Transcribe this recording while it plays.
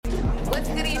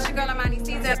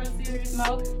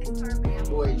smoke.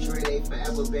 Boy, Frate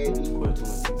forever, baby.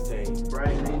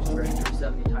 Brian Names, Director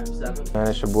 70 times 7. Man,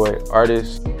 it's your boy,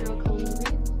 Artist. The girl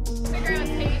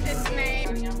Tasia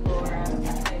name. Young Laura.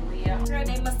 Leah. Girl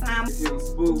named Masam. It's Young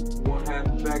Spook, one half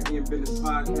of Back in Business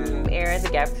Podcast. Era, the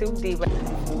Gap 2 Diva.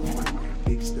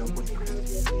 Big stuff.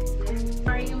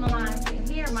 Are you Milan?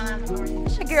 Here, Milan.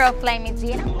 It's your girl, Flaming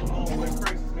Tina.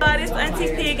 This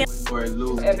Auntie Pig. Boy,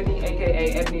 Lou. Ebony,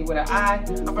 aka Ebony with an I.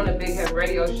 I'm from the Big Head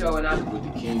Radio Show, and I'm With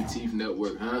the King Teeth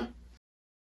Network, huh?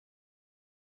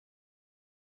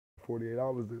 48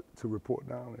 hours to report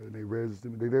down, and they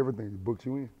registered me. They did everything. They booked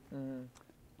you in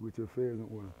with your affairs in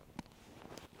order.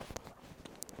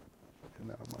 And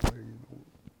now, my nigga,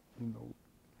 you know.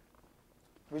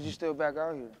 But you still back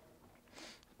out here.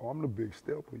 Oh, I'm the big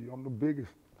step for you. I'm the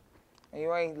biggest. And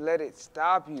you ain't let it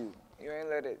stop you. You ain't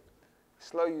let it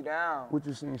slow you down. What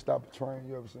you seen stop a train?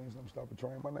 You ever seen something stop a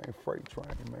train? My name Frate Train,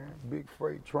 man. Big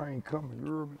freight train coming, you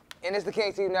hear me? And it's the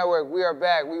King TV Network. We are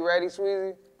back. We ready,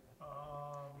 Sweezy?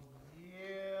 Yeah,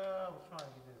 I was trying to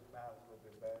get this balance a little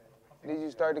bit better. Did you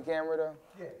start the camera though?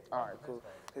 Yeah. All right, cool.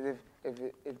 'Cause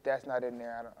if that's not in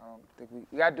there, I don't think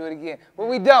we gotta do it again. But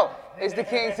we don't. It's the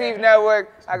King TV Network.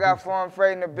 I got Foreign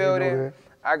Freight in the building.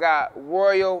 I got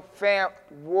Royal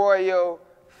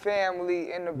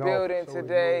Family in the building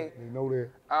today. They know that.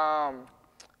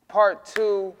 Part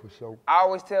 2. For sure. I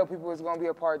always tell people it's gonna be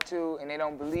a part 2, and they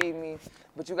don't believe me.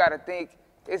 But you gotta think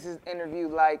this is interview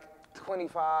like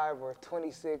 25 or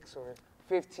 26 or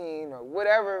 15 or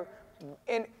whatever.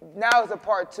 And now it's a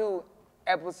part 2,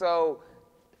 episode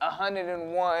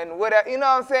 101, whatever. You know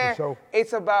what I'm saying? For sure.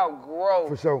 It's about growth.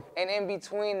 For sure. And in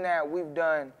between that, we've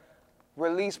done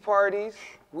release parties.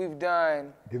 We've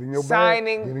done Get in your bag.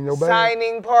 signing Get in your bag.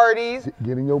 signing parties.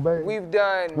 Get in your bag. We've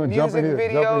done Come on, jump music in here,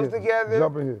 videos jump in here, together.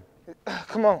 Jump in here.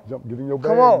 Come on. Get in your bag.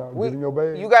 Come on. Now. Get in your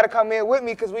bag. You got to come in with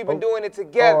me because we've been doing it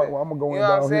together. All right, well, I'm going to go you in know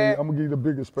down what I'm here. saying? I'm going to give you the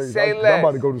bigger space. Say I'm less.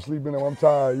 about to go to sleep in there. I'm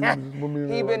tired. You just put me in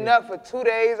He there been right up for 2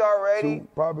 days already.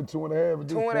 probably 2.5. at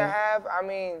this 2.5. I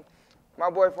mean, my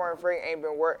boy Foreign Freight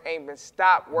ain't been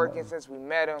stopped working since we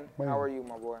met him. Man. How are you,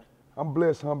 my boy? I'm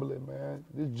blessed humbly, man.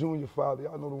 This junior father,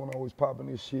 y'all know the one always popping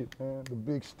this shit, man. The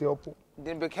big stepper.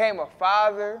 Then became a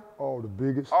father. Oh, the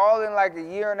biggest. All in like a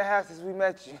year and a half since we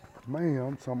met you. Man,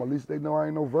 I'm talking about, at least they know I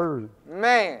ain't no virgin.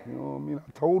 Man. You know what I mean?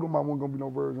 I told them I wasn't gonna be no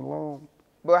virgin long.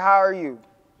 But how are you?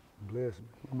 Bless me.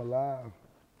 I'm alive.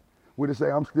 What they say,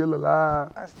 I'm still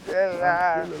alive. I'm still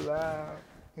alive. I'm still alive.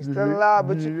 You're still alive,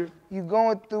 but Yeah. you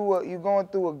going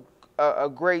through a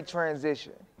great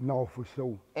transition. No, for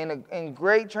sure. And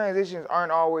great transitions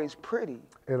aren't always pretty.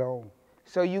 At all.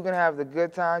 So you can have the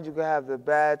good times, you can have the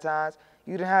bad times.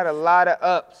 You done had a lot of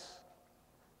ups,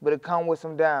 but it come with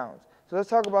some downs. So let's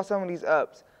talk about some of these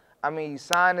ups. I mean, you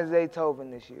signed to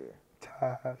Zaytoven this year.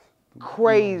 Ties.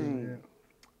 Crazy.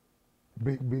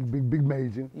 Yeah. Big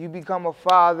major. You become a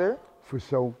father. For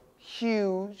sure.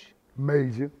 Huge.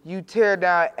 Major. You tear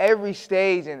down every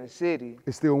stage in the city.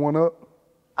 It's still one up.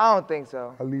 I don't think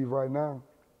so. I leave right now.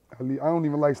 I don't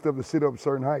even like stuff to sit up a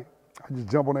certain height. I just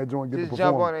jump on that joint and get Just to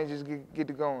jump perform. on it and just get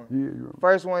to going. Yeah.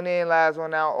 First one in, last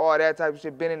one out, all that type of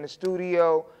shit. Been in the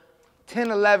studio 10,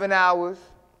 11 hours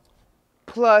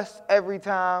plus every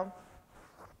time.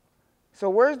 So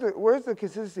where's the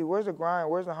consistency? Where's the grind?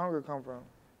 Where's the hunger come from?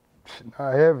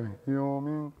 Not having, you know what I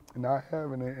mean? Not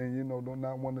having it, and you know, don't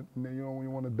not want to, you know, when you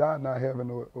want to die, not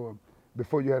having or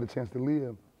before you had a chance to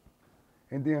live.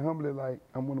 And then humbly, like,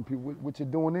 I'm one of the people, what you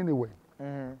doing anyway?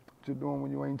 Mm-hmm. What you doing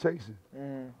when you ain't chasing?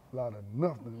 Mm-hmm. A lot of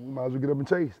nothing. We might as well get up and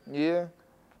chase. Yeah.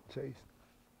 Chase.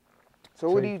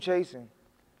 So what are you chasing?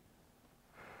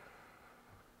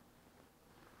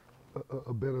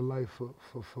 A better life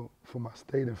for my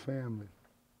state and family.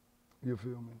 You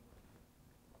feel me?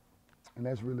 And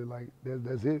that's really like,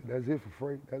 that's it. That's it for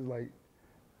Frate. That's like,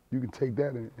 you can take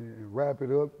that and wrap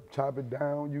it up, chop it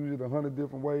down, use it 100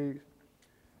 different ways.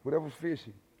 Whatever's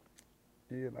fishy.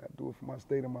 Yeah, like I do it for my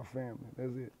state and my family.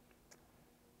 That's it.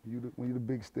 When you're the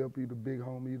big stepper, you're the big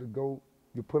homie, you're the GOAT,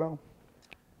 you put on.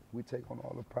 We take on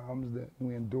all the problems that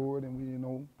we endured, and we, you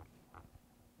know,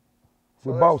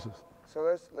 we're bosses. So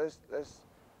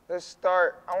let's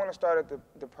start. I want to start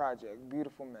at the project,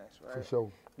 Beautiful Mess, right? For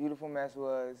sure. Beautiful Mess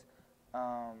was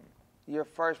your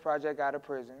first project out of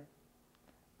prison.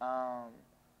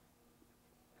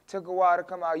 Took a while to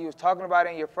come out. You was talking about it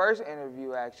in your first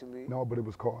interview, actually. No, but it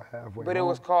was called Halfway Home. But it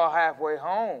was called Halfway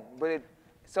Home.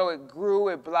 So it grew,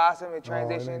 it blossomed, it transitioned.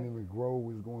 No, it didn't even grow.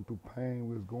 We was going through pain.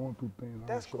 We was going through things.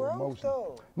 That's growth,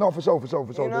 though. No, for sure.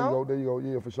 You know? There you go.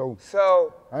 Yeah, for sure.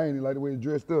 So I ain't even like the way it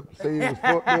dressed up. Say it was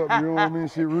fucked up. You know what I mean?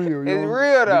 Shit real. It's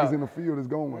real, though. Niggas in the field is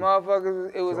going.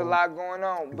 Motherfuckers, it was a lot going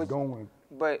on. It's going.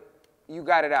 But You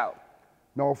got it out.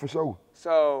 No, for sure.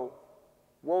 So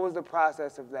what was the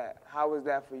process of that? How was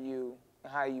that for you?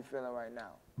 And how are you feeling right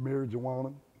now? Married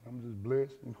Joanna. I'm just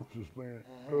blessed. You know, just playing.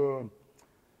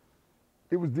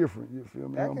 It was different. You feel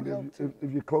me? That can Humble. help too.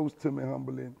 If you're close to me,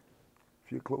 humbling.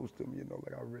 If you're close to me, you know,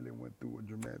 like I really went through a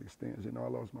dramatic stance. You know, I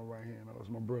lost my right hand. I lost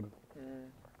my brother.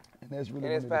 And that's really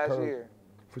In this when it past occurred. year.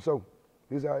 For sure.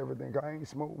 This is how everything. I ain't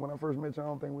smoke. When I first met you, I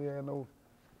don't think we had no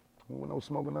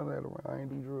smoking, none of that around. I ain't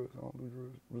do drugs. I don't do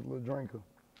drugs. I was a little drinker.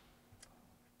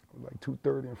 I was like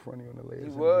 230 in front of you on the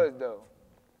last. He was though.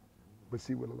 But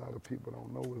see, what a lot of people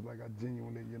don't know is like I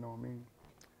genuinely, you know what I mean?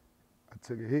 I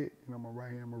took a hit. You know, my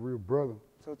right hand, my real brother.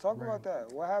 So talk about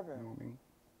that. What happened? You know what I mean?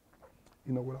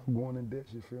 You know, without going in debt,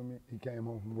 you feel me? He came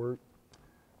home from work,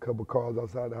 couple cars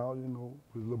outside the house, you know,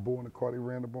 with a little boy in the car, they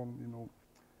ran up on him, you know.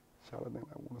 Shout out,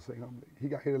 I want to say humbly. He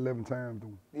got hit 11 times,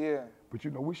 though. Yeah. But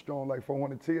you know, we strong like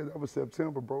 400 tears. That was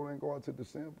September, bro. They ain't go out to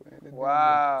December. And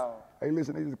Wow. Hey,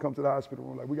 listen, they just come to the hospital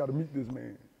room like, we got to meet this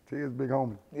man. Tears big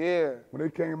homie. Yeah. When they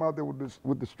came out there with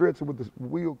the stretcher, with the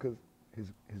wheel, because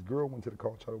his girl went to the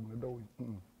car, tried to open the door. Take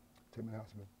me to the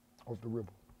hospital, off the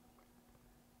river.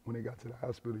 When they got to the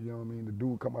hospital, you know what I mean, the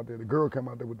dude come out there, the girl come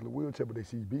out there with the wheelchair, but they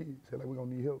see big. Said, like, we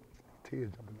gonna need help. Tears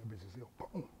jumping that bitch's hill.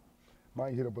 Boom.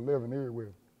 Mine hit up 11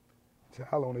 everywhere. Said,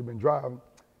 how long they been driving?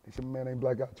 They said, man, they ain't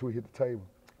black out till he hit the table.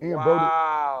 And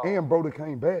Wow. brother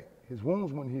came back. His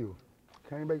wounds wasn't healed.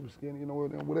 Came back with skin, you know,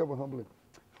 whatever, humbling.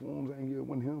 His wounds ain't healed,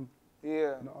 wasn't him.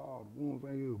 Yeah. No, the wounds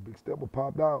ain't healed. Big stepper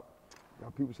popped out.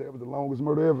 Got people say it was the longest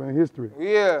murder ever in history.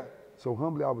 Yeah. So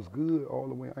humbly, I was good all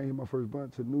the way. I ain't hit my first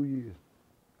blunt till New Year's.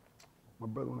 My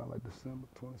brother went out like December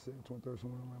 22nd, 23rd,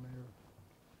 somewhere around there.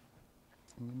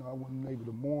 And, you know, I wasn't able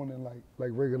to mourn it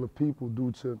like regular people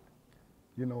due to,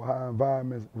 you know, how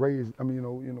environments raised. I mean, you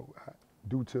know,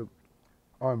 due to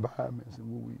our environments and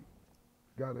what we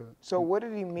gotta. So what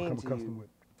did he mean become to accustomed you? with.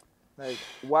 Like,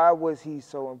 why was he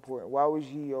so important? Why was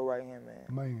he your right hand man?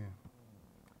 Man.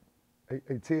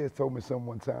 Hey, Ted told me something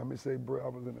one time. He said, bro, I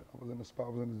was in a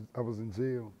spot, I was in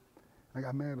jail. I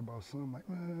got mad about something.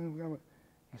 Like,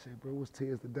 he said, bro, what's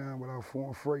Ted's to dine without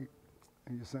foreign freight?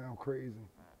 And you sound crazy.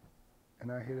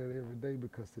 And I hear that every day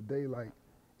because today, like,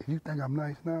 if you think I'm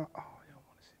nice now, oh, you don't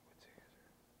want to see what Ted's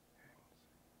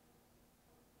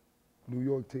are. New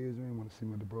York Ted's, you ain't want to see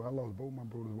me, bro. I lost both my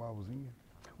brothers while I was in.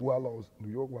 Well, I lost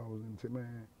New York while I was in.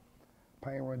 Man,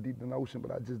 pain run deep in the ocean,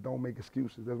 but I just don't make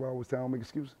excuses. That's why I always tell I don't make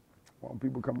excuses. When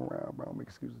people come around, bro, I don't make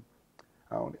excuses.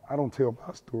 I don't tell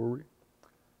my story.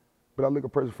 But I look a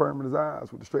person firm in his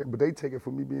eyes with the straight, but they take it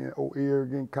for me being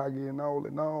arrogant, cocky, and all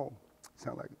that. No,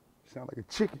 sound like a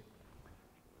chicken.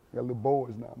 I got little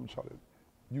boys now. I'm trying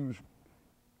to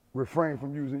refrain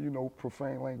from using, you know,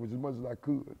 profane language as much as I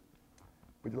could.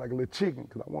 But you're like a little chicken,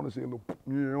 because I want to say a little,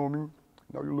 you know what I mean?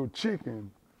 No, you're a little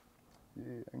chicken.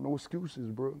 Yeah, ain't no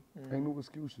excuses, bro. Ain't no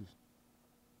excuses.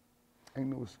 Ain't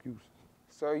no excuses.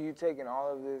 So you taking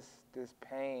all of this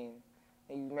pain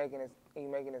and you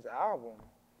making this album.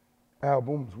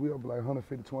 Albums, we up like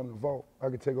 150, 200 in the vault. I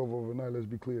could take over overnight. Let's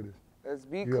be clear this. Let's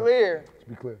be clear. Let's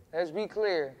be clear. Let's be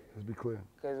clear. Let's be clear.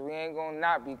 Because we ain't gonna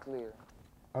not be clear.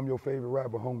 I'm your favorite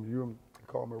rapper, homie. You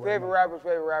call me right Favorite now.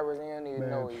 rappers, and you don't even Man.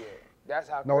 know it yet. That's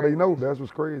how No, crazy they know. it is. That's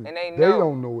what's crazy. And they They know.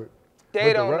 don't know it. They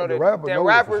But don't know the that. rapper The know it for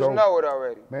rappers sure. know it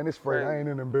already. Man, it's Frate. I ain't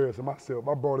even embarrassing myself.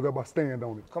 I brought it up. I stand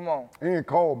on it. Come on. And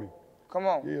call me. Come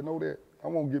on. Yeah, know that. I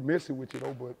won't get messy with you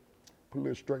though, but put a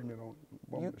little straightening on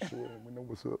it. Moment to show it. We know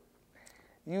what's up.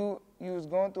 You was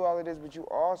going through all of this, but you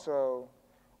also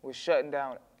was shutting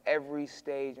down every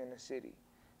stage in the city.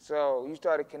 So you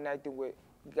started connecting with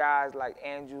guys like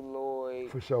Andrew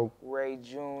Lloyd, For sure. Ray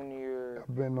Jr.,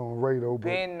 I've been on Ray though, but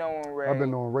been knowing Ray, I've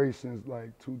been on Ray since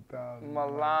like 2000.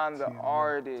 Milan the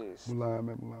artist. Milan,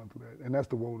 met Milan through that. And that's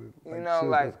the wounded. You know,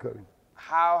 like,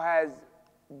 how has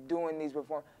doing these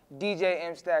performances, DJ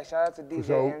M Stack, shout out to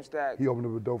DJ M Stack. He opened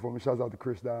up a door for me. Shouts out to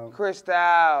Chris Down. Chris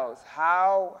Styles,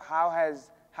 how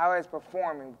has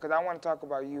performing, because I want to talk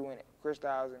about you and Chris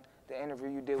Styles and the interview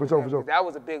you did with him, because that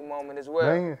was a big moment as well.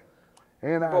 Man,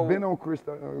 and I've been on Chris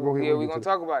Styles. Go ahead. Yeah, we're going to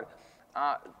talk about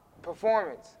it.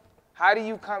 Performance, how do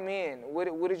you come in?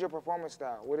 What is your performance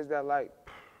style? What is that like?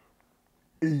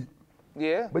 Eat.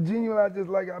 Yeah? But genuinely, I just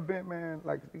like, I've been, man,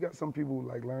 like, you got some people who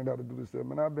like learned how to do this stuff.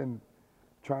 Man, I've been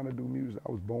trying to do music.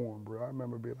 I was born, bro. I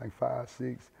remember being like 5,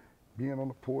 6, being on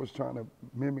the porch trying to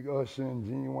mimic Usher and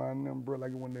Genuine and them, bro.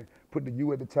 Like when they put the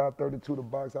U at the top, 32 the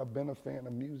box, I've been a fan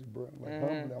of music, bro. Like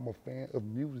humbly, I'm a fan of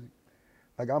music.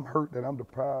 Like I'm hurt that I'm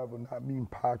deprived of not being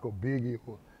Pac or Biggie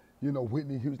or, you know,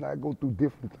 Whitney Houston. I go through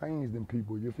different things than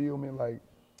people, you feel me? Like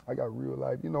I got real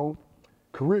life, you know,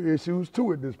 career issues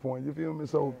too at this point, you feel me?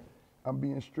 So I'm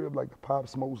being stripped, like the pop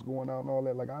smoke's going out and all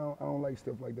that. Like I don't like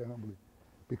stuff like that, humbly,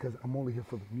 because I'm only here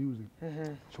for the music.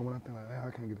 So when I think like, I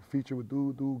can't get a feature with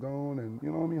dude gone, and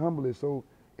you know what I mean, humbly. So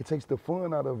it takes the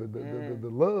fun out of it, the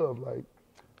love. Like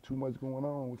too much going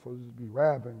on. We're supposed to just be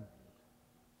rapping.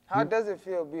 How does it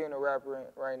feel being a rapper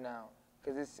right now?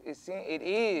 Because it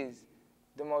is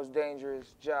the most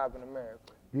dangerous job in America.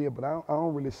 Yeah, but I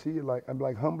don't really see it like, I'm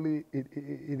like, humbly, it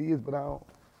is, but I don't,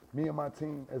 me and my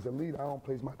team, as a leader, I don't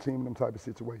place my team in them type of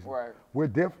situations. Right. We're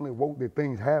definitely woke that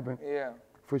things happen. Yeah.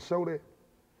 For sure that,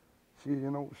 shit, you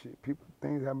know, people,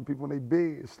 things happen, people in their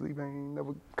bed, sleep, ain't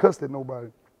never cussed at nobody.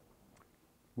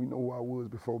 We know who I was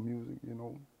before music, you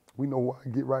know. We know who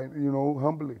I get right, you know,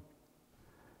 humbly.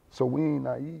 So we ain't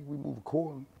naive, we move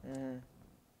accordingly. You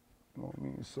know what I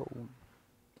mean? So,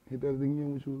 hit that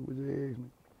again, what you asked me.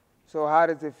 So how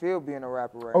does it feel being a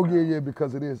rapper right now? Yeah,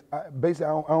 because it is. Basically,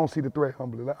 I don't see the threat,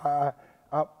 humbly. Like, I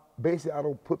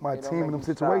don't put my team in them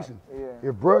situations. Yeah.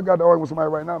 If bruh got to argue with somebody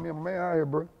right now, me and my man out here,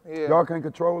 bruh. Yeah. Y'all can't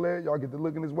control that. Y'all get to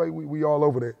looking this way. We all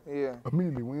over that. Yeah.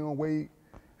 Immediately, we don't wait.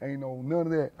 Ain't no none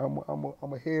of that.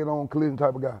 I'm a head-on collision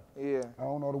type of guy. Yeah. I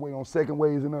don't know the way on second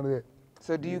ways and none of that.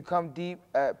 So do you come deep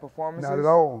at performances? Not at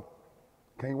all.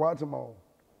 Can't watch them all.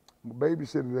 I'm a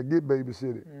babysitter that get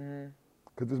babysitted.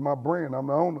 Because it's my brand. I'm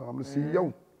the owner. I'm the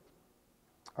CEO.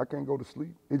 I can't go to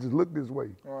sleep. It just look this way.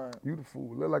 Right. You the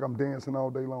fool. Look like I'm dancing all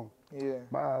day long. Yeah.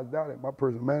 My eyes dotted. My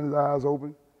person man's eyes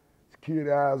open. Security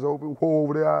eyes open. Whole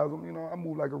over their eyes open. You know, I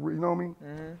move like a, you know what I mean?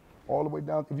 All the way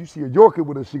down. If you see a Yorker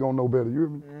with us, she gonna know better. You hear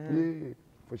me? Yeah,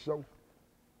 for sure.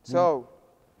 So,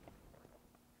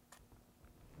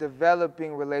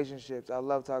 developing relationships. I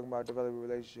love talking about developing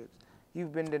relationships.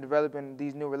 You've been developing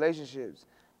these new relationships.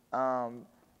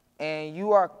 And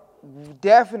you are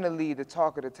definitely the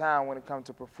talk of the town when it comes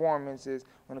to performances,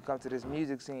 when it comes to this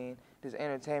music scene, this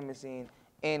entertainment scene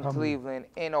in Cleveland,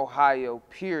 in Ohio,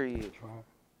 period.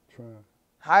 Trying.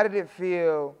 How did it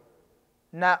feel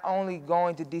not only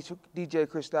going to DJ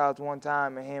Chris Styles one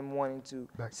time and him wanting to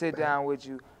sit down with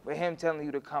you, but him telling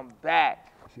you to come back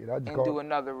and do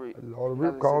another all the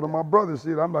rip called him my brother.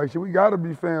 Shit, I'm like, shit, we gotta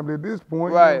be family at this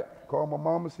point. Right. You know? Call my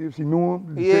mama, see if she knew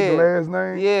him. Yeah. Check the last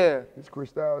name. Yeah. It's Chris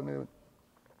Styles.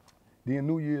 Then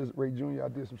New Year's, Ray Jr., I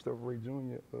did some stuff with Ray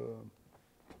Jr.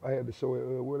 I had the show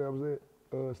at, where that was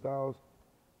at, Styles,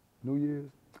 New Year's.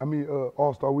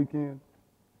 All-Star Weekend.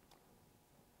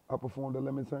 I performed at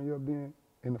Let Me Turn You Up then,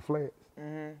 in the Flats.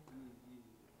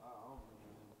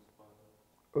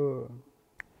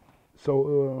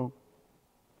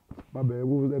 My bad,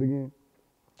 what was that again?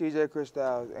 DJ Chris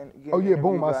Styles.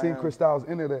 Boom, I seen Chris Styles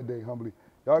in there that day, humbly.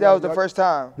 That was the first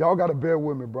time? Y'all gotta bear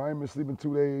with me, bro. I ain't been sleeping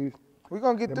 2 days. We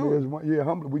gonna get through it. Yeah,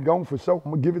 humbly, we gone for sure.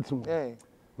 I'm gonna give it to him. Yeah.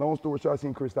 Long story short, I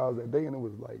seen Chris Styles that day, and it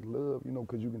was like love, you know,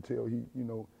 because you can tell he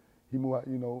moved out,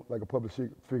 you know, like a public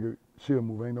figure should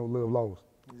move. Ain't no love lost.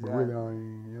 Exactly. But really, I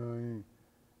ain't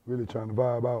really trying to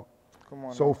vibe out. Come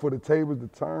on. So now. for the tables to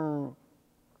turn,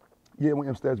 when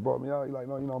M Stats brought me out, he like,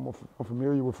 no, you know, I'm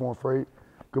familiar with FreeFrate.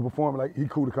 Good performer, like he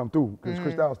cool to come through, because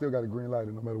Chris Styles still got a green light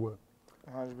no matter what.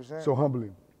 100%. So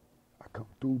humbly, I come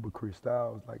through, but Chris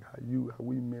Styles, like how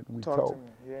we met, we talked.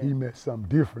 Yeah. He met something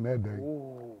different that day.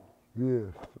 Ooh.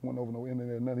 Yeah, went over no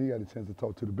internet, nothing. He got a chance to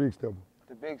talk to the big stepper.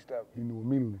 The big step. He knew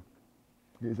immediately.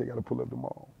 Yeah, they got to pull up the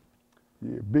mall.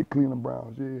 Yeah, big Cleveland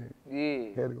Browns, Yeah.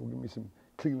 Had to go get me some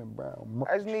Cleveland Brown merch.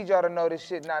 I just need y'all to know this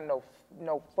shit not no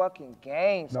fucking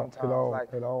game sometimes. At all,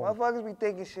 like, at all. Motherfuckers be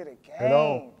thinking shit a game. At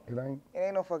all, it ain't. It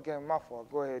ain't no fucking game. My fault.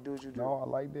 Go ahead, do what you do. No, I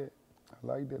like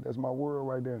that. That's my world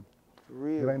right there. For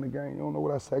real. It ain't a game. You don't know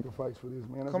what I sacrificed for this,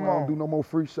 man. That's Come why I on. don't do no more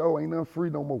free show. Ain't nothing free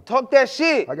no more. Talk that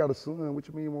shit. I got a son. What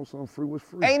you mean you want something free? What's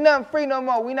free? Ain't nothing free no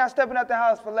more. We not stepping out the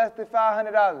house for less than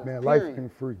 $500. Man, period. life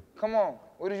ain't free. Come on.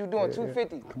 What are you doing? Yeah,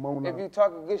 $250. Come on If now. you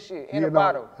talking good shit in Yeah, a no,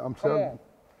 bottle. I'm Come telling on. you.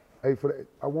 Hey, for that,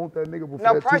 I want that nigga before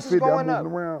Now that price is 250. going I'm up.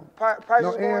 moving around. Price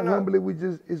is going and up. humbly,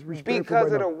 it's respectful Because right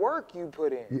of now. the work you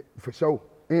put in. Yeah, for sure.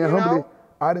 And You humbly, know?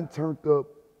 I done turned up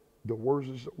the worst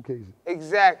of showcases.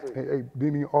 Exactly. Hey,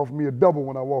 then he offered me a double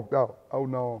when I walked out. Oh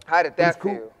no. How did But that it's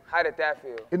cool. feel? How did that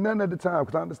feel? And nothing at the time,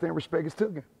 because I understand respect is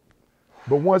taken.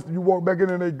 But once you walk back in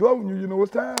and they gloating you, you know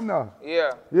it's time now.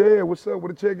 Yeah. Yeah, what's up?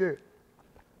 Where the check at?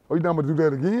 Oh, you done to do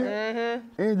that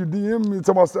again? And you DM me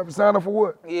talking about sign up for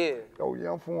what? Yeah. Oh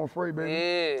yeah, I'm FreeFrate, baby.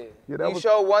 Yeah. Yeah, that you was-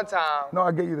 showed one time. No,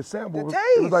 I gave you the sample. The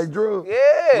It was taste. like drugs.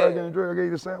 Yeah. Like getting drugs, I gave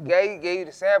you the sample. Gave you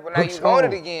the sample. Now Hooked you want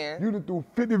on. it again. You done threw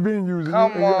 50 venues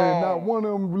Come and on. not one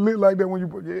of them lit like that when you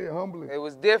put, humbly. It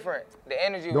was different. The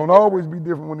energy was Don't different. always be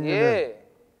different when he in Yeah. there.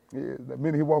 Yeah, the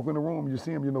minute he walk in the room, you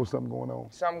see him, you know something going on.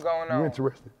 Something going You on.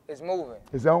 interested. It's moving.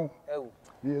 It's on. Oh.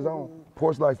 Yeah, it's on.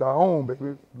 Porch lights our own,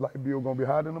 baby. Light bill gonna be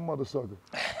higher than a mother sucker.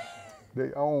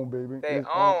 They own, baby. They It's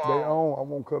own. They own. I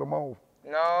won't cut them off.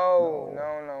 No.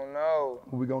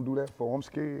 What we gonna do that for? I'm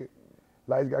scared.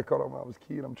 Lights got cut off when I was a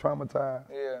kid. I'm traumatized.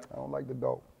 Yeah. I don't like the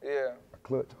dope. Yeah. I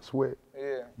clutch, I sweat.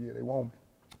 Yeah. Yeah, they want me.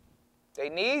 They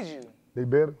need you. They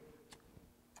better.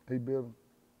 They better.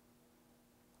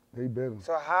 They better.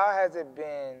 So how has it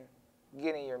been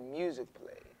getting your music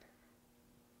played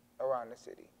around the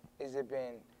city? Has it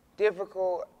been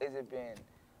difficult? Has it been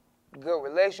good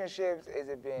relationships? Has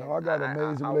it been? No, I got an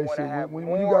amazing I wanna relationship. have When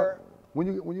more.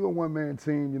 you're a one-man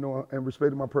team, you know, and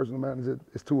respecting my personal matters,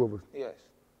 it's two of us. Yes,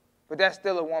 but that's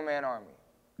still a one-man army.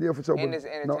 Yeah, for sure. In but this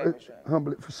entertainment strand.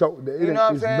 Humbly, for sure. You know what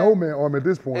I'm It's saying? no man army at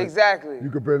this point. Exactly. You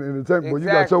compare to entertainment, but you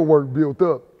got your work built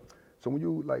up. So when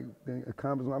you like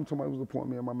accomplish, I'm talking about it was a point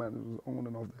me and my manager was on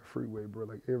and off that freeway, bro.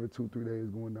 Like every 2-3 days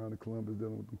going down to Columbus,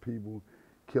 dealing with the people,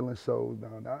 killing shows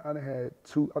down. I done had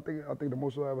two. I think the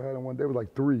most I ever had in one day was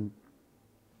like three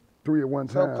at one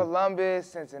time. So Columbus,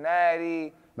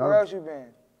 Cincinnati. Now, Where else you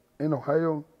been? In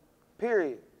Ohio.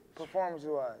 Period.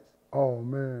 Performance-wise. Oh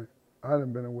man, I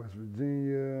done been in West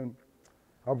Virginia.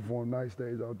 I performed night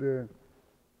stage out there.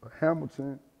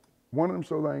 Hamilton. One of them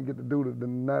shows I didn't get to do the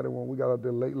night one. We got out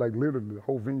there late, like literally the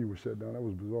whole venue was shut down. That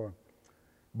was bizarre.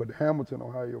 But Hamilton,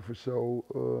 Ohio for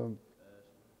sure.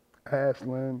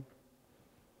 Ashland.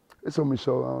 It's so many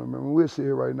shows I don't remember. We'll sit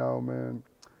here right now, man.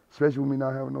 Especially with me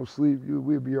not having no sleep,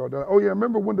 we'll be here all day. Oh yeah,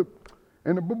 remember when the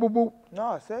boo boo boo?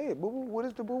 No, say it. Boo boo. What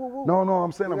is the boo boo boo? No,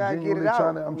 I'm saying I'm genuinely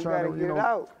trying to. We gotta get it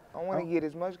out. I want to get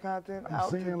as much content out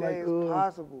today as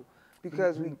possible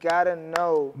because we gotta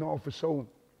know. No, for sure.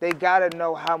 They gotta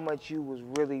know how much you was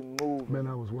really moving. Man,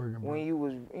 I was working, bro. When you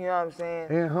was, you know what I'm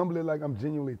saying? And humbly, like I'm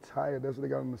genuinely tired. That's what they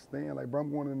gotta understand. Like, bro,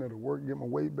 I'm going in there to work, get my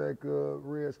weight back up,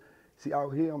 rest. See,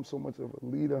 out here, I'm so much of a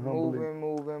leader, humbly.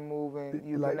 Moving.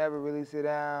 You like, can never really sit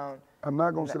down. I'm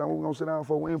not gonna sit down. We're gonna sit down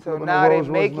for a win. So now they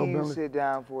making you sit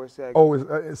down for a second. Oh,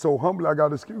 it's so humbly, I got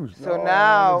an excuse. So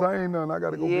now, I ain't nothing. I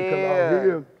gotta go because out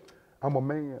here, I'm a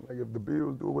man. Like if the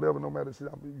bills do whatever, no matter shit,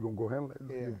 you gonna go handle it.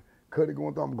 Yeah. Cut it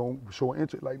going through, I'm gonna show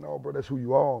interest. Like, no, bro, that's who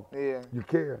you are. Yeah. You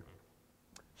care.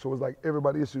 So it's like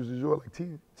everybody's issues is yours. Like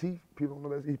T, people don't know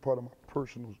that's he's part of my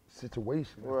personal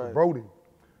situation. Right. Voting.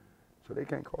 So they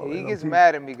can't call it. He gets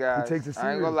mad at me, guys. He takes it serious.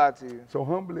 I ain't gonna lie to you. So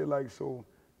humbly, like, so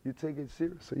you take it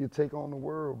serious. So you take on the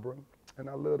world, bro. And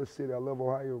I love the city. I love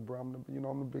Ohio, bro. I'm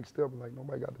the big stepper. Like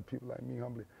nobody got the people like me,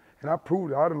 humbly. And I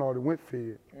proved it. I done already went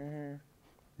fed. Mm-hmm.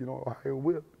 You know, Ohio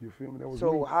whip. You feel me? That was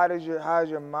so me. how's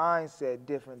your mindset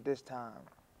different this time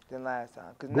than last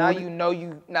time? Because now you know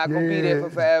you not gonna be there for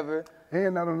forever.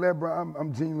 And not only that, bro,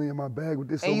 I'm genuinely in my bag with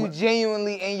this. And you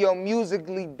genuinely in your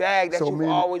musically bag that you've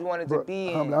always wanted to be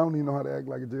in. I don't even know how to act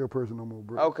like a jail person no more,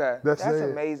 bro. Okay, that's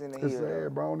amazing to hear. It's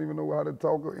sad, bro. I don't even know how to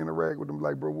talk or interact with them.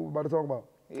 Like, bro, what we about to talk about?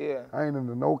 Yeah. I ain't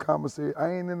into no conversation. I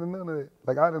ain't into none of that.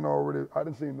 Like, I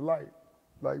done seen the light.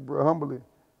 Like, bro, humbly.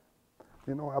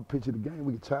 You know, I picture the game.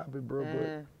 We can chop it, bro,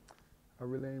 but I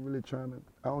really ain't really trying to.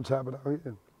 I don't chop it out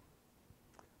here.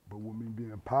 But with me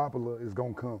being popular, it's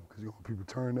gonna come because you know people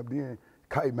turn up. Then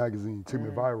Kite magazine took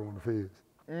me viral on the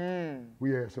feds.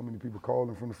 We had so many people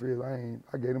calling from the feds.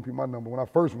 I gave them people my number when I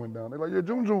first went down. They're like, yeah,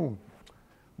 June,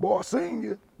 boy, I seen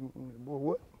you. Boy,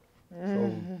 what?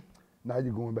 So now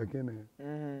you're going back in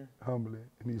there, humbly,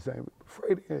 and he's saying,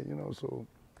 Frate, you know. So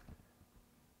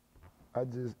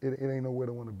it ain't nowhere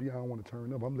to want to be. I don't want to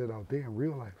turn up. I'm let out there in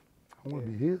real life. I want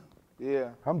to be here. Yeah.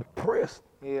 I'm depressed.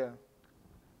 Yeah.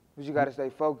 But you got to stay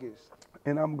focused.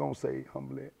 And I'm going to say,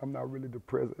 humbly, I'm not really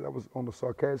depressed. That was on the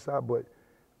sarcastic side, but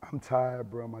I'm tired,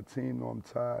 bro. My team know I'm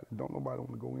tired. Don't nobody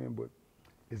want to go in, but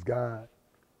it's God.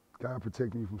 God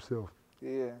protecting you from self.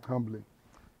 Yeah. Humbly.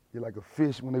 You're like a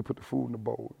fish when they put the food in the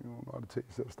bowl. You don't know how to tell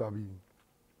yourself, stop eating.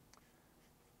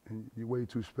 And you're way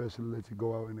too special to let you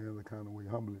go out in any other kind of way,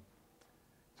 humbly.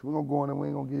 So we're going to go in there. We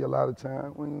ain't going to give you a lot of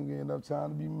time. We ain't going to give you enough time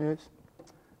to be missed.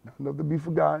 Not enough to be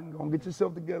forgotten. Go and get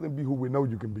yourself together and be who we know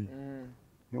you can be.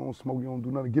 You don't smoke, you don't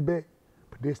do nothing. Get back.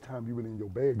 But this time you really in your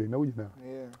bag. They know you now.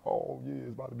 Yeah. Oh, yeah,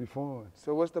 it's about to be fun.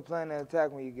 So what's the plan of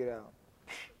attack when you get out?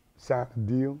 Sign a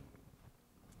deal.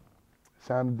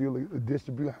 Sign a deal, a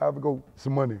distributor, have it go,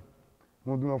 some money.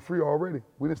 We don't do nothing free already.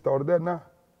 We done started that now.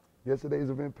 Yesterday's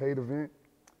event, paid event.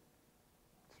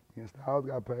 Me and Styles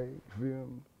got paid, you feel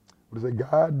me? But it's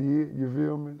God did, you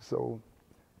feel me? So,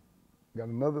 got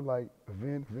another like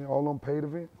event, all on paid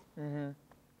events.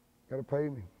 Gotta pay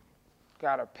me.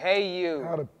 Gotta pay you.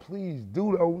 Gotta please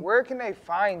do though. Where can they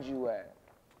find you at?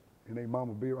 In they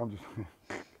mama beer, I'm just,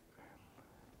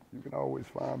 you can always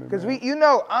find me, Because man. you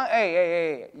know,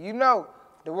 hey, you know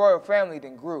the royal family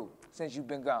done grew since you've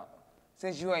been gone,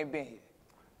 since you ain't been here.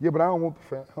 Yeah, but I don't want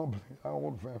the family, I don't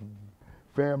want the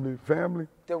Family.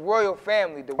 The royal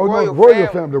family. The Oh, royal no, the royal family.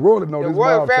 family. The royal, no, The this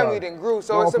royal mob family ties. then grew,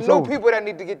 so No, it's for some sure. new people that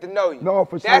need to get to know you. No,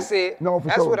 for sure. That's it. No, for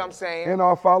That's sure. what I'm saying. And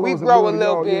our followers we and grow a loyalty,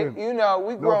 little y'all, bit. yeah. You know,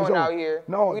 we No, for growing sure. out here.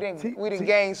 No, we didn't T-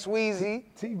 gain Sweezy.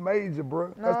 T Major, bro.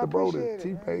 No, That's I the bro appreciate that T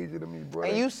it, Major to me, bro.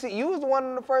 And you was one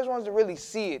of the first ones to really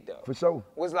see it though. For sure.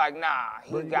 Was like, nah,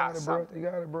 he Bro, you got it, something. bro. You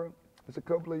got it, bro. It's a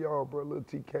couple of y'all, bro. Little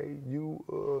TK,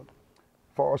 you,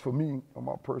 far as for me, on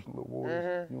my personal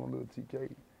awards, you and little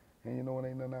TK. And you know it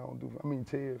ain't nothing I don't do for, I mean,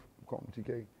 Tev, call him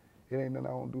TK. It ain't nothing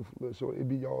I don't do for little short. It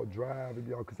be y'all drive, it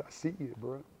be y'all, cause I see it,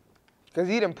 bro. Cause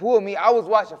he done pulled me. I was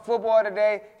watching football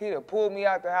today. He done pulled me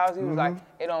out the house. He was like,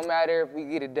 it don't matter if we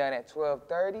get it done at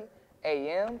 12:30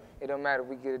 a.m. It don't matter if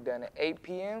we get it done at 8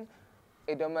 p.m.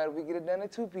 It don't matter if we get it done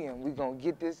at 2 p.m. We gonna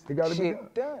get this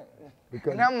shit done.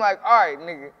 Because and I'm like, all right,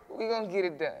 nigga, we gonna get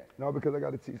it done. No, because I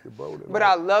gotta teach the bro that. But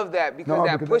I love that because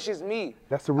that pushes me.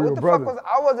 That's a real what the brother. Fuck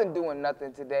I wasn't doing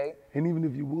nothing today. And even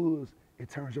if you was, it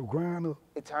turns your grind up.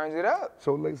 It turns it up.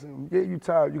 So listen, yeah, you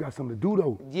tired, you got something to do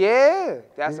though. Yeah,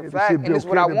 that's Yeah, a this fact. shit And built that's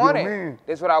what I character, built wanted. man.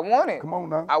 That's what I wanted. Come on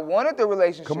now. I wanted the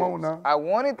relationship. Come on now. I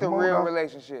wanted the Come on real now.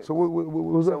 relationship. So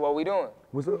what's So up? what we doing?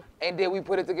 What's up? And then we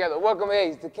put it together. Welcome,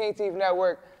 Ace, to King Teeth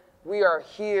Network. We are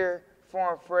here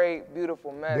for Frate,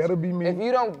 beautiful mess. That'll be me. If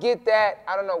you don't get that,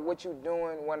 I don't know what you're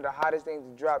doing. One of the hottest things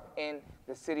to drop in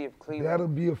the city of Cleveland. That'll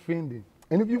be offended.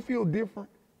 And if you feel different,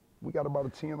 we got about a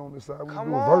 10 on this side. We Come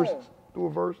do a on. verses. Do a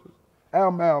verses.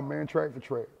 Album, man, track for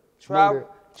track.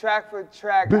 Track for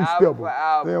track, Big album stepper. for They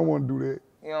album. don't want to do that.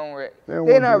 You don't ready. They don't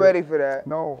They're wanna not do that. ready for that.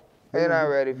 No. They're not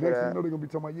ready for Next thing that. you know, they're going to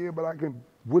be talking about, yeah, but I can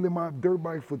wheel in my dirt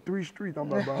bike for 3 streets. I'm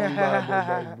not buying dirt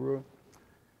bikes, bro.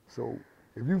 So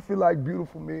if you feel like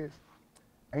Beautiful Mess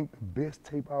ain't the best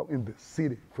tape out in the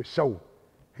city, for sure,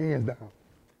 hands down.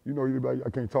 You know, you're like, I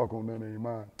can't talk on nothing, ain't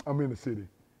mine. I'm in the city.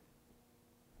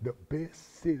 The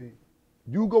best city.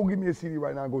 You go give me a CD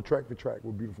right now and go track for track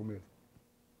with Beautiful Mess.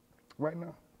 Right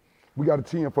now. We got a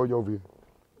 10 for you over here.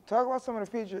 Talk about some of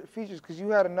the features, because you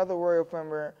had another Royal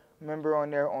member on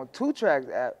there on 2 tracks,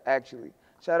 actually.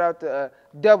 Shout out to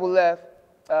Double F,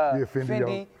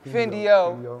 Fendio.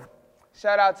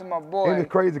 Shout out to my boy. And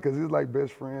it's crazy because it's like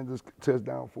best friends, just touched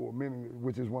down for a minute,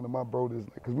 which is one of my brothers,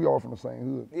 because we all from the same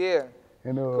hood. Yeah.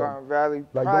 And Garden Valley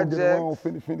like Projects. don't get it wrong,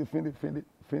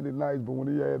 Fendi nice, but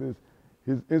when he had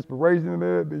his inspiration in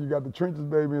there, then you got the trenches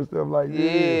baby and stuff like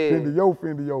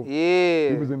Fendio. Yeah.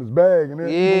 He was in his bag and then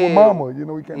even with mama, you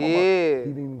know, he came on. He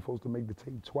didn't even supposed to make the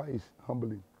tape twice,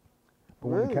 humbly. But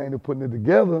when it came to putting it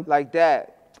together. Like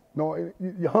that. No,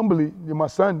 you humbly, my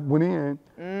son went in,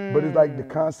 but it's like the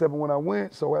concept of when I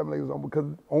went, so I'm like,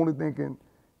 because only thinking,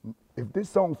 if this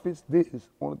song fits this,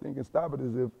 only thing can stop it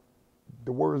is if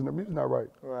the words and the music not right.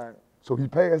 Right. So he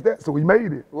passed that, so he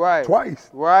made it. Right. Twice.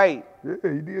 Right. Yeah,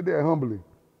 he did that humbly.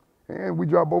 And we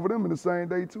dropped both of them in the same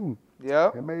day too.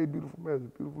 Yep. And made Beautiful Mess.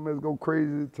 Beautiful Mess go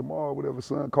crazy tomorrow, whatever,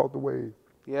 son caught the wave.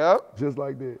 Yep. Just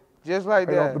like that. Just like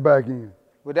right that. off the back end.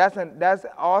 But that's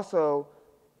also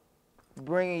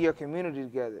bringing your community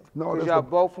together. No, because y'all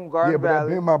both from Garden Valley. Yeah, but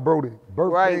that's been my brody.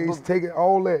 Birthdays, take it,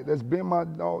 all that. That's been my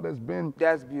dog.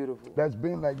 That's beautiful. That's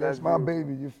been like, that's my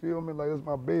baby. You feel me? Like, that's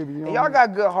my baby. You know y'all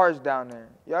got good hearts down there.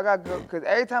 Y'all got good, because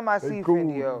every time I see cool.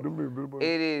 Fendio,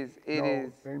 it is.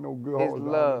 Ain't no good hearts down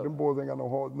love. there. Them boys ain't got no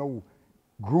hearts, no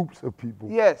groups of people.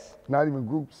 Yes. Not even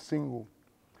groups, single.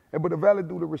 But the Valley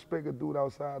Dude respect a dude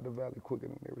outside the Valley quicker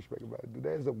than they respect a Valley Dude.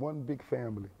 That is a one big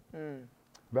family.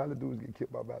 Valley Dudes get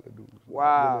killed by Valley Dudes.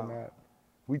 Wow. Really not.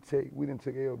 We didn't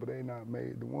take L, but they not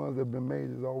made. The ones that been made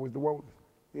is always the Wallers.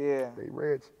 Yeah. They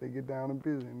rich, they get down in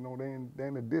business. You know, they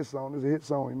ain't a diss song, it's a hit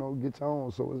song, you know, get your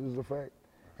own, so it's just a fact.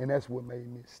 And that's what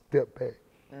made me step back.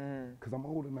 Cause I'm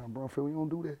older now, bro. Phil, you don't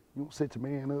do that. You don't set your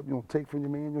man up, you don't take from your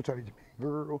man, you don't try to get your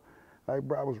man girl. Like,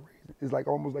 bro, I was raised, it's like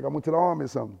almost like I went to the army or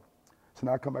something. So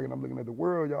now I come back and I'm looking at the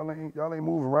world, y'all ain't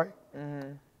moving right.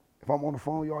 If I'm on the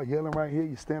phone, y'all yelling right here,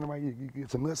 you standing right here, you get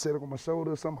some nut set up on my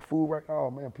shoulder, some food right now.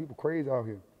 Oh man, people crazy out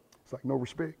here. It's like no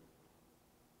respect.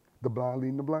 The blind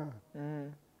leading the blind.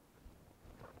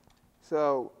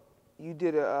 So you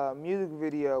did a music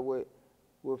video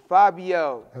with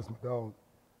Fabio. That's my dog.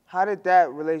 How did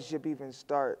that relationship even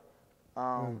start?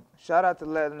 Shout out to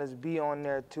letting us be on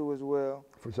there too as well.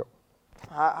 For sure.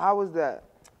 How was that?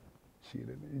 Shit,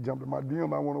 he jumped in my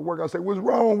DM, I want to work. I said, what's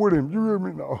wrong with him? You hear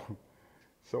me? No.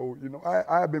 So, you know,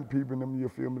 I've been peeping him, you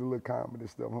feel me, the little comedy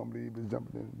stuff, humbly, he was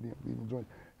jumping in, even joining.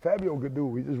 Fabio good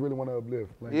dude, he just really want to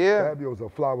uplift. Like, Fabio's a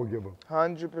flower giver.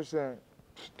 100%.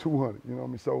 200, you know what I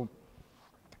mean? So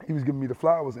he was giving me the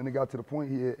flowers, and it got to the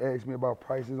point he had asked me about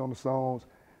prices on the songs,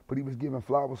 but he was giving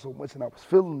flowers so much, and I was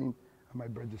feeling him. I'm like,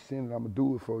 bro, just send it, I'm going to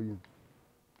do it for you.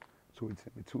 So he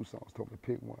sent me 2 songs, told me to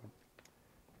pick one.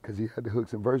 because he had the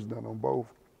hooks and verses done on both.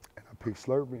 And I picked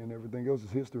Slurpee, and everything else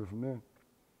is history from there.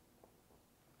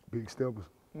 Big Steppers.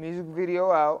 Music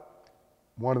video out.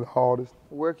 One of the hardest.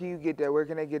 Where can you get that? Where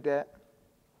can they get that?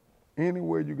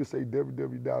 Anywhere you can say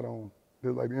www.on.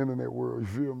 There's like the internet world, you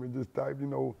feel me? Just type,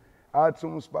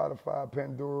 iTunes, Spotify,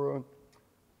 Pandora,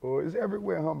 or it's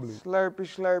everywhere, humbly. Slurpee,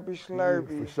 Slurpee,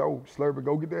 Slurpee. Yeah, for sure. Slurpee.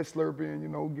 Go get that Slurpee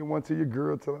and, get one to your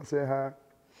girl till I say hi. I'm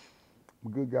a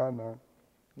good guy now.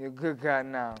 You're a good guy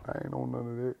now. I ain't on none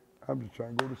of that. I'm just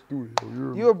trying to go to the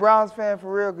studio. You a Browns fan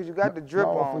for real? Because you got the drip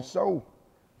on. For sure.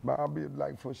 But I'll be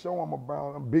like, for sure, I'm a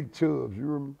Brown. I'm Big Chubbs, you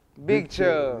hear me? Big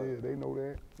Chubb. Yeah, they know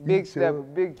that. Big Stepper,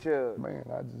 Big Chubb. Man,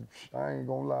 I ain't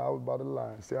gonna lie, I was about to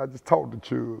lie. See, I just talked to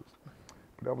Chubbs.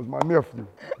 But that was my nephew,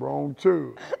 Wrong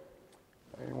Chubbs.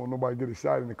 I ain't want nobody to get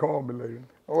excited and call me later.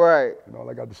 Right. All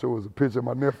I got to show is a picture of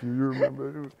my nephew, you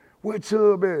remember? Where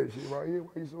Chubb at? Shit, right here,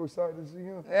 why you so excited to see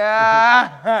him?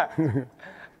 Yeah.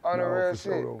 On the real shit.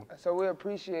 Sure, so we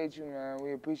appreciate you, man.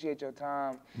 We appreciate your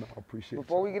time. No, I appreciate you.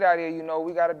 Before we get out of here, what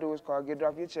we got to do is called Get It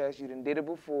Off Your Chest. You done did it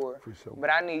before. For sure.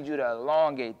 But I need you to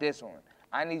elongate this one.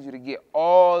 I need you to get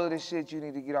all of the shit you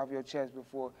need to get off your chest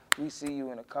before we see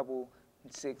you in a couple,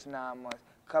 6, 9 months,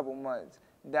 couple months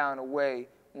down the way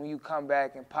when you come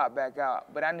back and pop back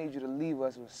out. But I need you to leave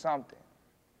us with something.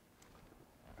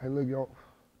 Hey, look, y'all.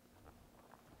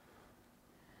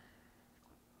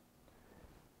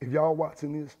 If y'all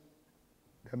watching this,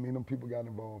 that mean them people got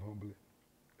involved humbly.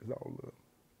 It's all love.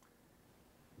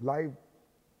 Life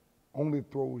only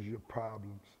throws you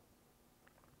problems.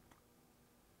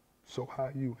 So how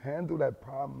you handle that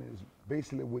problem is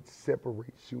basically what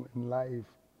separates you in life.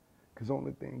 Because the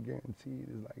only thing guaranteed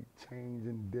is like change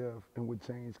and death. And with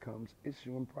change comes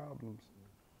issue and problems.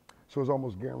 So it's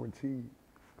almost guaranteed.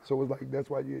 So it's like,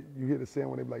 that's why you hear the saying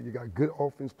when they be like, you got good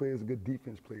offense players and good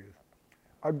defense players.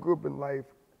 I grew up in life,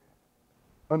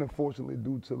 unfortunately,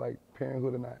 due to like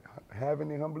parenthood and not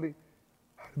having it humbly,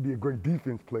 I had to be a great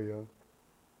defense player.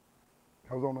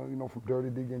 I was on from Dirty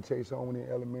D getting chased on when in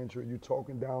elementary, you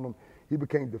talking down him. He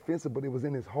became defensive, but it was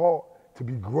in his heart to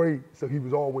be great, so he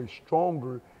was always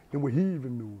stronger than what he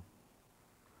even knew.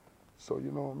 So,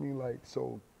 you know what I mean? Like,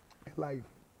 so in life,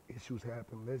 issues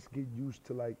happen. Let's get used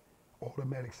to like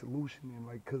automatic solutioning,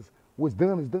 like, cause what's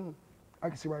done is done. I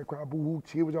can see right cry, boo-hoo,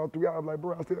 cheer with y'all 3 hours, like,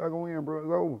 bro, I still gotta go in, bro,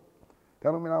 it's over.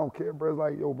 That don't mean I don't care, bro. It's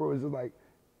like, yo, bro, it's just like,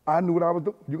 I knew what I was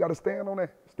doing. You got to stand on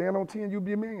that. Stand on 10, you'll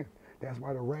be a man. That's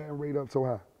why the rat rate up so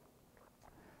high.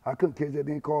 I couldn't catch that,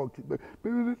 then call.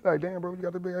 Like, damn, bro, you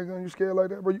got the big gun, you scared like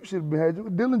that, bro? You should have had you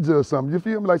a Dillinger or something. You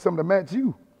feel me? Like something to match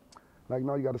you. Like,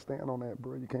 no, you got to stand on that,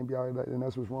 bro. You can't be out here, and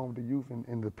that's what's wrong with the youth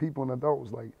and the people and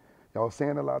adults. Like, y'all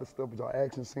saying a lot of stuff, but y'all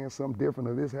actions saying something different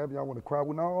or this happened. Y'all want to cry.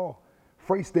 Well, no.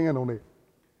 Frate stand on that.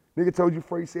 Nigga told you,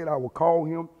 Frate said I would call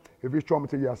him if it's trauma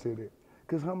to you, I said that.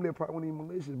 Because humbly probably wasn't even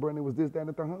malicious, bro, and it was this, that,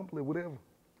 and the humbly, whatever.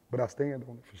 But I stand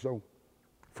on it for sure.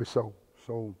 For sure.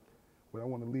 So, what I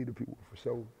want to lead the people for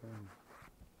sure,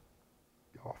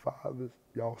 y'all fathers,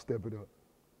 y'all step it up.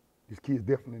 These kids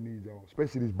definitely need y'all,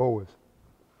 especially these boys.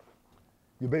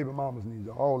 Your baby mamas need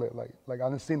y'all, all that. Like I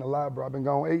done seen a lot, bro. I've been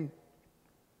gone 8.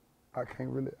 I can't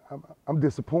really, I'm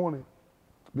disappointed.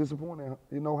 Disappointed,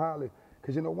 highly.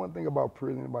 Because one thing about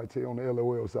prison, anybody tell you on the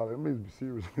LOL side, let me be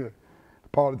serious.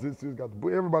 Politicians got the,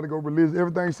 everybody go religious,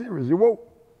 everything's serious, you woke.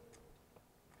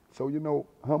 So,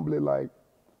 humbly, like,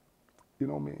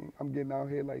 what I mean? I'm getting out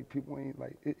here like people ain't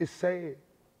like, it's sad.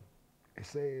 It's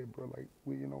sad, bro. Like,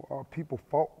 our people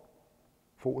fought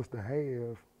for us to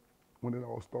have when it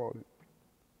all started.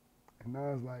 And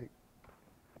now it's like,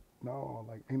 no,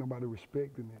 like, ain't nobody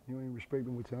respecting it. You ain't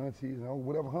respecting what your aunties and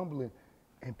whatever, humbling.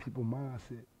 And people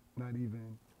mindset not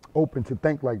even open to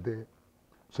think like that.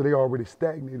 So they already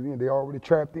stagnated in, they already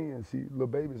trapped in. See, little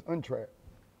baby's untrapped.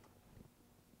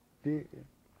 Yeah.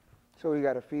 So we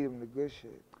gotta feed them the good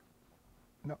shit.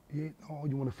 No, you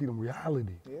wanna feed them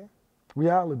reality. Yeah.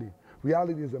 Reality.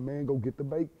 Reality is a man go get the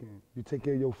bacon. You take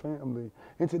care of your family.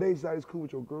 In today's society, it's cool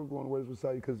with your girl going to work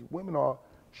society because women are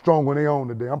strong when they own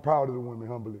today. I'm proud of the women,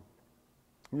 humbly.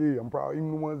 Yeah, I'm proud.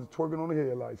 Even the ones that twerking on the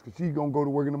headlights because she's gonna go to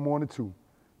work in the morning too.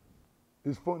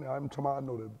 It's funny, I'm talking about, I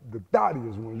know the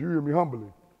dottiest ones, you hear me, humbly.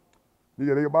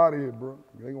 Yeah, they about here, bro.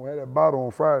 They gonna have that bottle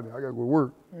on Friday. I gotta go to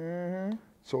work. Mm-hmm.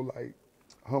 So like,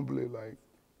 humbly, like,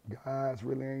 guys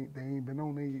really they ain't been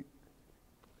on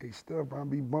they stuff, bro. I'm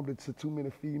be bumped into too many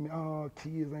female. Oh,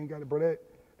 kids ain't got it, bro.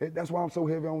 That's why I'm so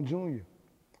heavy on Junior.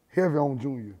 Heavy on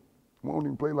Junior. We don't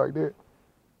even play like that.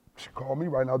 She called me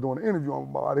right now doing an interview. I'm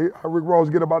about it. How Rick Ross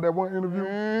get about that one interview?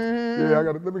 Mm-hmm.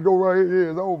 Yeah, let me go right here.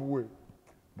 Yeah, it's over with.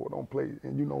 Boy, don't play,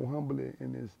 and humbly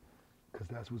in this,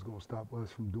 Because that's what's going to stop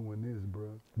us from doing this,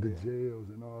 bro. The jails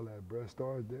and all that, bro.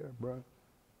 Starts there, bro.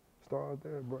 Starts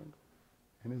there, bro.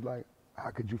 And it's like, how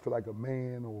could you feel like a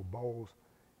man or a boss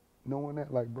knowing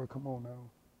that? Like, bro, come on now.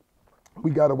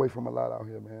 We got away from a lot out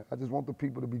here, man. I just want the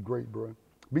people to be great, bro.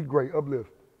 Be great,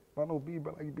 uplift. If I don't be,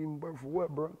 bro, like you being bro for what,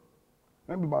 bro?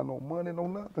 I ain't be about no money, no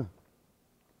nothing.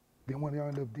 Then when y'all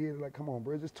end up dead, like, come on,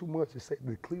 bro, it's just too much. It's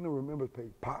the Cleveland Remembers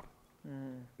page pop.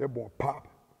 They're born pop.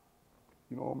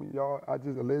 You know what I mean? Y'all, I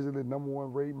just allegedly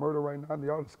 #1 rape murder right now.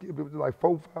 Y'all skip it was just like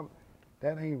 4, 5.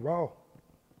 That ain't raw.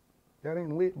 That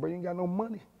ain't lit, bro. You ain't got no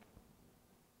money.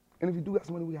 And if you do got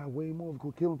some money, we got way more. We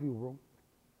quit killing people, bro.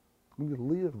 We need to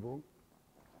live, bro.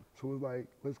 So it's like,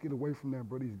 let's get away from that,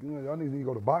 bro. These guns. Y'all niggas need to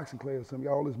go to boxing class or something.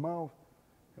 Y'all all this mouth.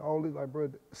 Y'all all this, like,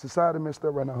 bro, society messed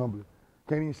up right now, humbly.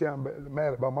 Can't even say I'm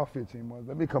mad about my 15 months.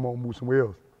 Let me come on and move somewhere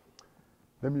else.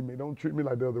 Don't treat me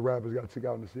like the other rappers got took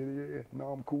out in the city. Yeah, no,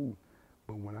 I'm cool.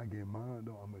 But when I get mine,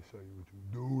 though, I'm going to show you what you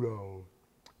do, though.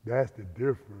 That's the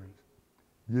difference.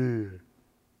 Yeah.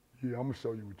 Yeah, I'm going to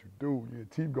show you what you do. Your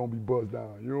teeth going to be buzzed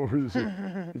down. You know what I'm saying?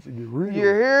 It should get real. You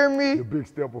hear me? The big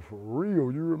stepper for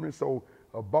real. You hear me? So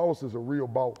a boss is a real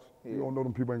boss. Yeah. You don't know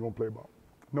them people ain't going to play ball.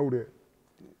 Know that.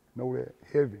 Know that.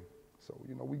 Heavy. So,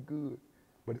 you know, we good.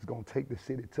 But it's going to take the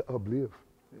city to uplift.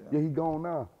 Yeah, he gone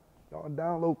now. Y'all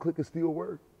download, click, and still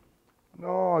work.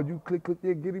 No, you click,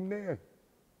 yeah, get him there.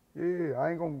 Yeah,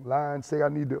 I ain't gonna lie and say I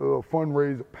need to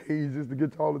fundraise a page just to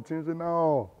get y'all attention.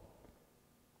 No.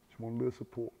 Just want a little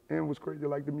support. And what's crazy, I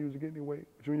like the music anyway.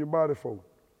 What you and your body for? You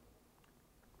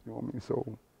know what I mean?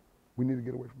 So we need to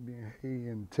get away from being hey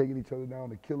and taking each other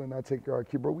down, and killing, not taking our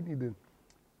kid. Bro, we need to.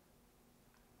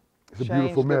 It's a change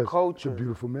beautiful the mess. culture. It's a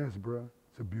beautiful mess, bro.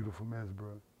 It's a beautiful mess, bro.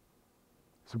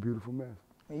 It's a beautiful mess.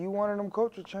 And you one of them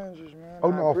culture changers, man.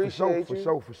 Oh, no, for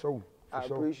sure. I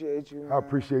appreciate you, man. I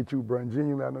appreciate you, bro. And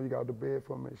genuinely, I know you got out the bed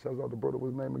for me. Shouts out to brother,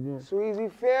 what's his name again?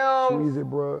 Sweezy Films. Sweezy,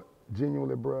 bro.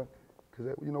 Genuinely, bro.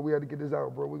 Because, you know, we had to get this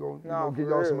out, bro. We're going to get for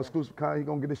y'all some real. exclusive content. He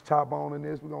going to get his chop on in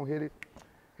this. We're going to hit it.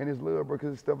 And it's love, bro,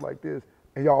 because it's stuff like this.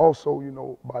 And y'all also, you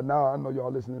know, by now, I know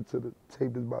y'all listening to the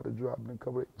tape that's about to drop in a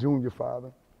couple of Junior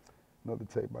Father. Another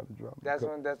tape about to drop. That's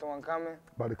the one coming?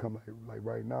 About to come like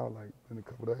right now, like in a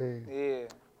couple of days. Yeah.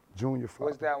 Junior Father.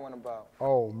 What's that one about?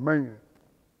 Oh, man.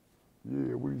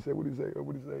 Yeah, what do you say?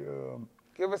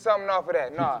 Give us something off of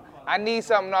that. No, I need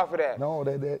something off of that. No,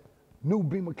 that new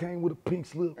Beamer came with a pink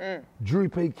slip. Jury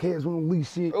paid cash on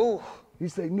lease shit. Ooh. He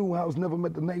say new house, never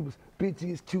met the neighbors. Bitch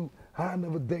is cute, I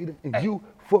never dated. And you,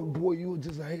 fuck boy, you was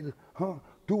just a hater, huh?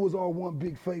 Do us all one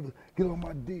big favor. Get on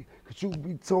my dick, cause you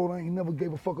be told I ain't never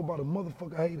gave a fuck about a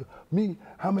motherfucker hater. Me,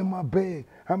 I'm in my bag,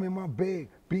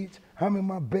 bitch, I'm in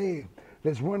my bag.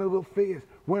 Let's run a little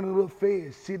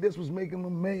fast. Shit, that's what's making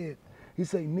them mad. He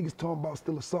say, niggas talking about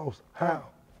still a sauce. How?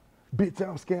 Bitch,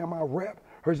 I'm scamming my rap.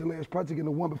 Heard your last project and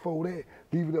the one before that.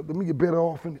 Leave it up to me, get better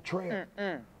off in the trap.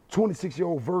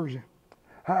 26-year-old version.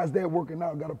 How's that working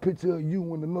out? Got a picture of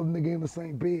you and another nigga in the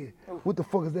same bed. What the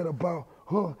fuck is that about?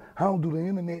 Huh? I don't do the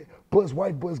internet. Buzz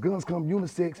white, buzz guns come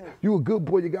unisex. You a good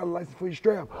boy, you got a license for your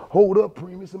strap. Hold up,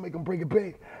 premiums, and make them bring it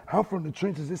back. I'm from the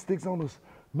trenches, it sticks on us.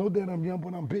 Know that I'm young,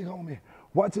 but I'm big on it.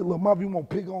 Watch it, Lil Mop, you won't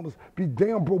pick on us. Be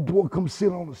damn, bro, boy, come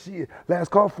sit on the shit.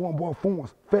 Last car for him, bought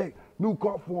phones. Fact. New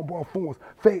car for him, bought phones.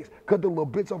 Facts. Cut the little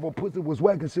bitch off her pussy, was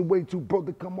whacking shit way too broke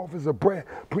to come off as a brat.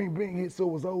 Bring hit, so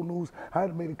it was old news. I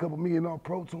done made a couple million on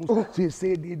Pro Tools. She had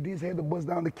said did this, had to bust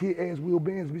down the kid ass wheel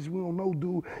bands, bitch, we don't know,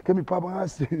 dude. Catch me popping high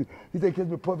shit. He said catch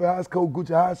me puffing high coat, Gucci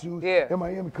high shoes. Yeah. In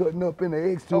Miami cutting up in the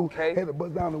X2. Okay. Had to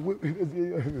bust down the whip.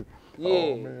 Yeah,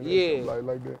 oh, man, yeah.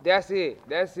 Like that. That's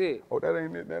it. Oh, that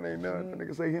ain't it. That ain't nothing. That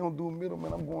nigga say he don't do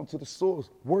middleman. I'm going to the source.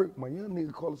 Work. My young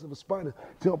nigga call himself a spider.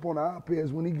 Jump on the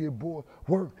iPads when he get bored.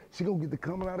 Work. She gonna get the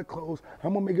coming out of clothes.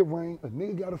 I'm gonna make it rain. A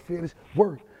nigga got a fetish.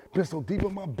 Work. Been so deep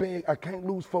in my bag, I can't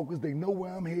lose focus. They know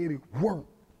where I'm headed. Work.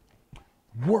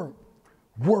 Work.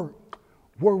 Work.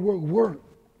 Work, work, work.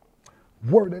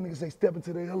 Word, that nigga say step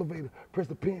into the elevator, press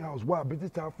the penthouse. Why? Bitch,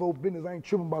 this time for business. I ain't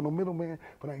tripping about no middleman,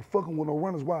 but I ain't fucking with no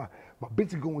runners. Why? My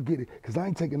bitch is gonna get it, cause I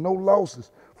ain't taking no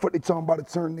losses. Fuck they talking about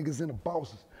to turn niggas into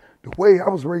bosses. The way I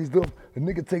was raised up, a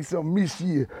nigga take something me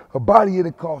shit, a body at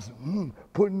a cost.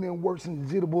 Putting in work in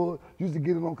the jitterbug, used to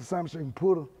get it on consignment straight and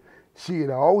put her. Shit,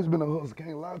 I always been a hustler,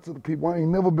 can't lie to the people. I ain't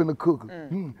never been a cooker.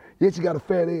 Yeah, she got a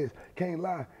fat ass, can't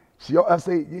lie. I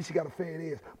say, yeah, she got a fat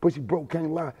ass, but she broke, can't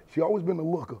lie. She always been a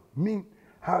looker. Me,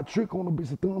 how I trick on a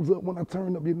bitch, a thumbs up when I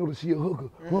turn up, you know that she a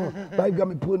hooker. Life got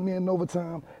me putting in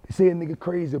overtime. They say a nigga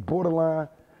crazy, borderline.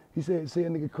 He said a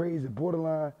nigga crazy,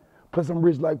 borderline. Plus I'm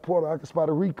rich like Porter, I can spot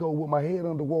a Rico with my head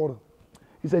underwater.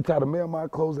 He said, try to mail my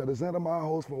clothes at the center of my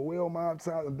house for well my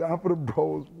time and down for the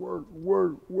bros. Work.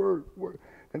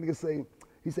 That nigga say,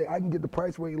 he said, I can get the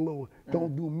price rate low.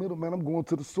 Don't do middleman, I'm going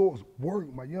to the source.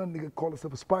 Work. My young nigga call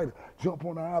himself a spider. Jump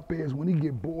on the iPads when he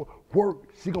get bored. Work.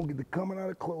 She gonna get the coming out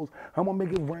of clothes. I'm gonna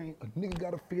make it rain. A nigga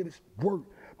gotta feel this. Work.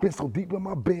 Been so deep in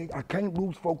my bag, I can't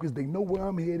lose focus. They know where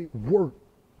I'm headed. Work.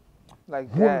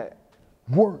 Like Work. that.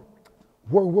 Work.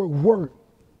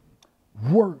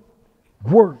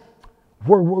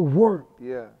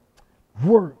 Yeah.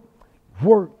 Work.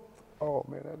 Oh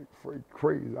man, that is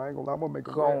crazy. I ain't gonna lie, I'm gonna make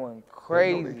it Going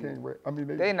crazy. crazy. They can't rap. I mean,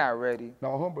 They not ready.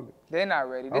 No, humbly. They not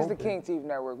ready. This is the Okay. King Teeth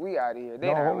Network. We out of here. They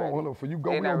No, not hold ready. on. For you go,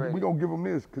 They we not gonna, ready. we gonna give them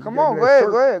this. 'Cause you Come gave on, me go that ahead,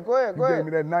 shirt. go ahead, go ahead, You go gave ahead.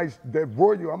 me that nice, that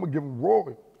royal. I'm gonna give them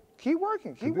royal. Keep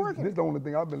working, keep working. This is the only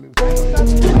thing I've been listening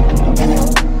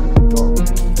to.